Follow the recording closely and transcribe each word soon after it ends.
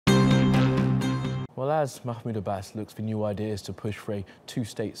Well, as Mahmoud Abbas looks for new ideas to push for a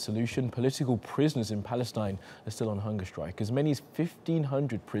two-state solution, political prisoners in Palestine are still on hunger strike. As many as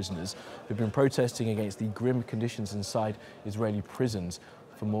 1,500 prisoners have been protesting against the grim conditions inside Israeli prisons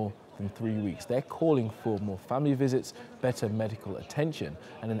for more than 3 weeks. They're calling for more family visits, better medical attention,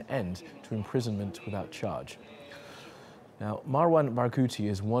 and an end to imprisonment without charge. Now, Marwan Barghouti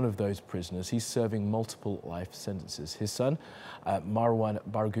is one of those prisoners. He's serving multiple life sentences. His son, Arab Marwan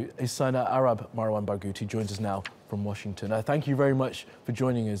Barghouti, joins us now from Washington. Thank you very much for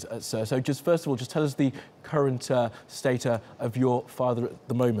joining us, sir. So just first of all, just tell us the current state of your father at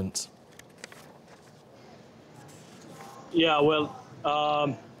the moment. Yeah, well,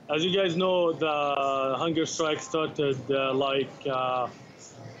 as you guys know, the hunger strike started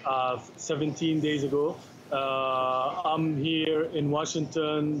 17 days ago. I'm here in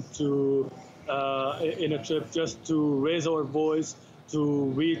Washington in a trip just to raise our voice, to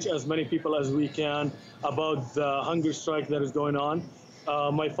reach as many people as we can about the hunger strike that is going on.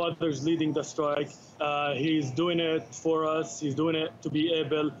 My father's leading the strike. He's doing it for us. He's doing it to be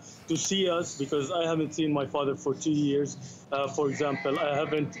able to see us, because I haven't seen my father for 2 years. For example, I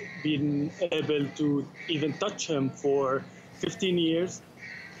haven't been able to even touch him for 15 years.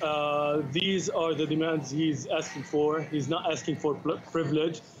 These are the demands he's asking for. He's not asking for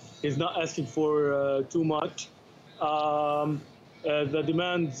privilege. He's not asking for too much. The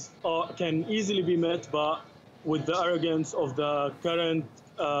demands can easily be met, but with the arrogance of the current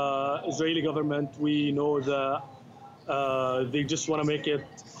Israeli government, we know that they just want to make it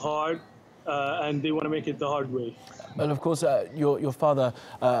hard, and they want to make it the hard way. And of course, your father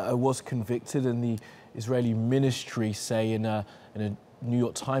was convicted, and the Israeli ministry say in a New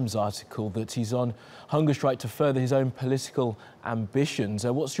York Times article that he's on hunger strike to further his own political ambitions.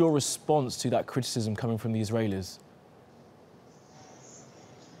 What's your response to that criticism coming from the Israelis?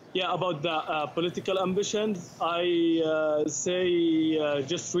 Yeah, about the political ambitions, I say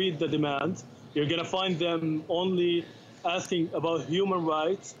just read the demands. You're going to find them only asking about human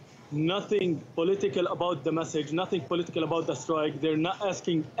rights, nothing political about the message, nothing political about the strike. They're not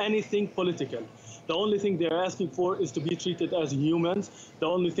asking anything political. The only thing they're asking for is to be treated as humans. The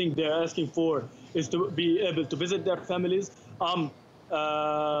only thing they're asking for is to be able to visit their families. I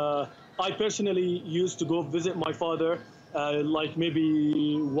personally used to go visit my father like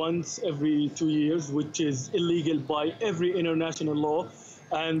maybe once every 2 years, which is illegal by every international law.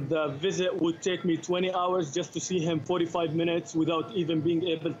 And the visit would take me 20 hours just to see him 45 minutes without even being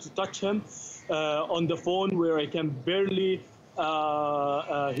able to touch him on the phone, where I can barely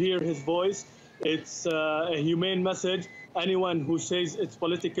hear his voice. It's a humane message. Anyone who says it's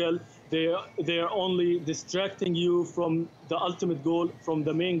political, they are only distracting you from the ultimate goal, from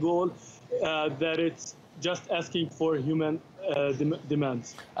the main goal, that it's just asking for human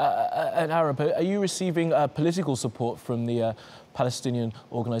demands. And Arab, are you receiving political support from the Palestinian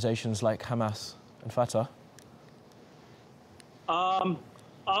organizations like Hamas and Fatah?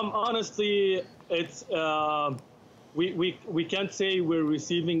 Honestly, it's we can't say we're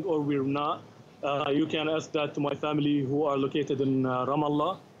receiving or we're not. You can ask that to my family who are located in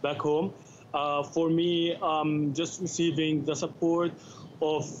Ramallah, back home. For me, I'm just receiving the support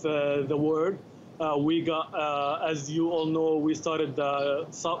of the word. We got, as you all know, we started the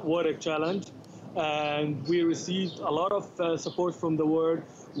Salt Water Challenge, and we received a lot of support from the word.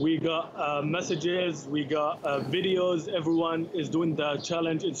 We got messages, we got videos. Everyone is doing the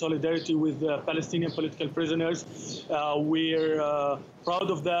challenge in solidarity with the Palestinian political prisoners. We're proud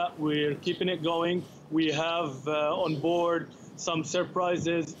of that. We're keeping it going. We have on board some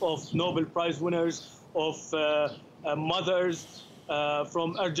surprises of Nobel Prize winners, of mothers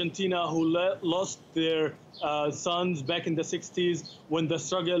from Argentina who lost their sons back in the 60s when the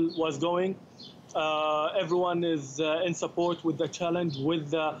struggle was going. Everyone is in support with the challenge, with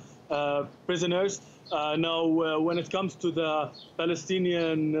the prisoners. Now, when it comes to the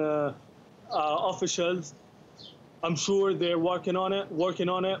Palestinian officials, I'm sure they're working on it,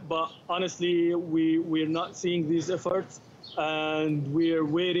 but honestly, we're not seeing these efforts, and we're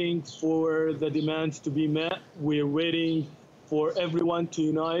waiting for the demands to be met. We're waiting for everyone to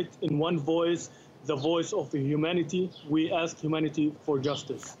unite in one voice, the voice of the humanity. We ask humanity for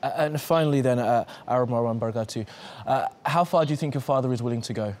justice. And finally then, Arab Marwan Barghouti, how far do you think your father is willing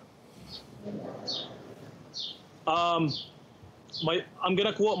to go? I'm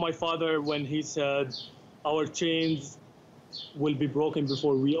gonna quote my father when he said, "Our chains will be broken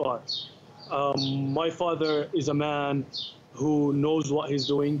before we are." My father is a man who knows what he's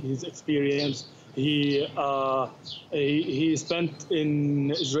doing. He's experienced. He spent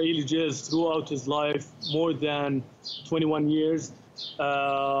in Israeli jails throughout his life more than 21 years.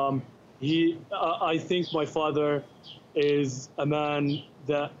 I think my father is a man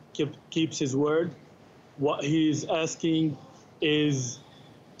that keeps his word. What he's asking is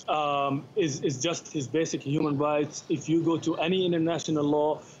just his basic human rights. If you go to any international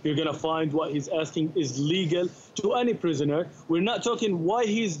law, you're going to find what he's asking is legal to any prisoner. We're not talking why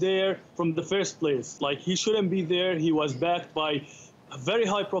he's there from the first place. Like, he shouldn't be there. He was backed by very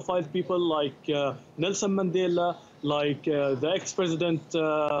high-profile people like Nelson Mandela, like the ex-president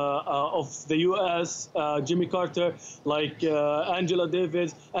of the U.S., Jimmy Carter, like Angela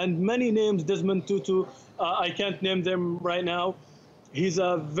Davis, and many names, Desmond Tutu. I can't name them right now. He's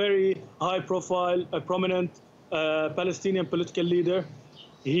a very high-profile, prominent Palestinian political leader.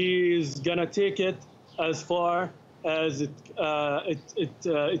 He's gonna take it as far as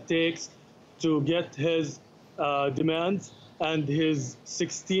it takes to get his demands, and his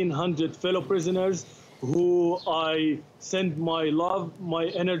 1,600 fellow prisoners, who I send my love, my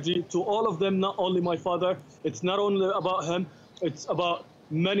energy to all of them, not only my father. It's not only about him, it's about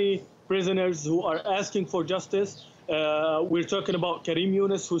many prisoners who are asking for justice. We're talking about Karim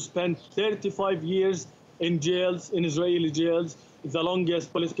Yunus, who spent 35 years in jails, in Israeli jails, the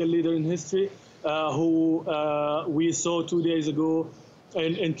longest political leader in history, who we saw 2 days ago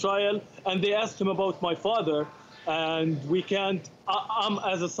in trial. And they asked him about my father, and we can't,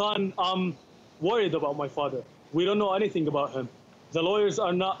 as a son, I'm worried about my father. We don't know anything about him. The lawyers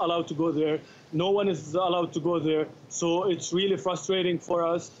are not allowed to go there. No one is allowed to go there. So it's really frustrating for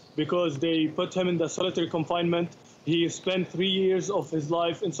us because they put him in the solitary confinement. He spent 3 years of his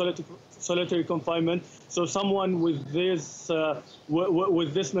life in solitary confinement. So someone with this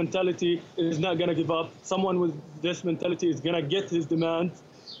mentality is not going to give up. Someone with this mentality is going to get his demand,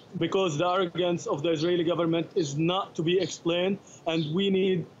 because the arrogance of the Israeli government is not to be explained, and we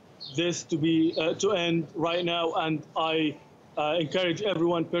need this to be to end right now. And I encourage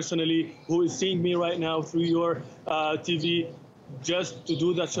everyone personally who is seeing me right now through your TV, just to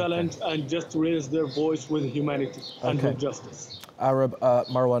do the challenge and just to raise their voice with humanity and with justice. Arab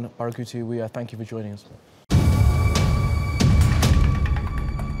Marwan Barghouti, we thank you for joining us.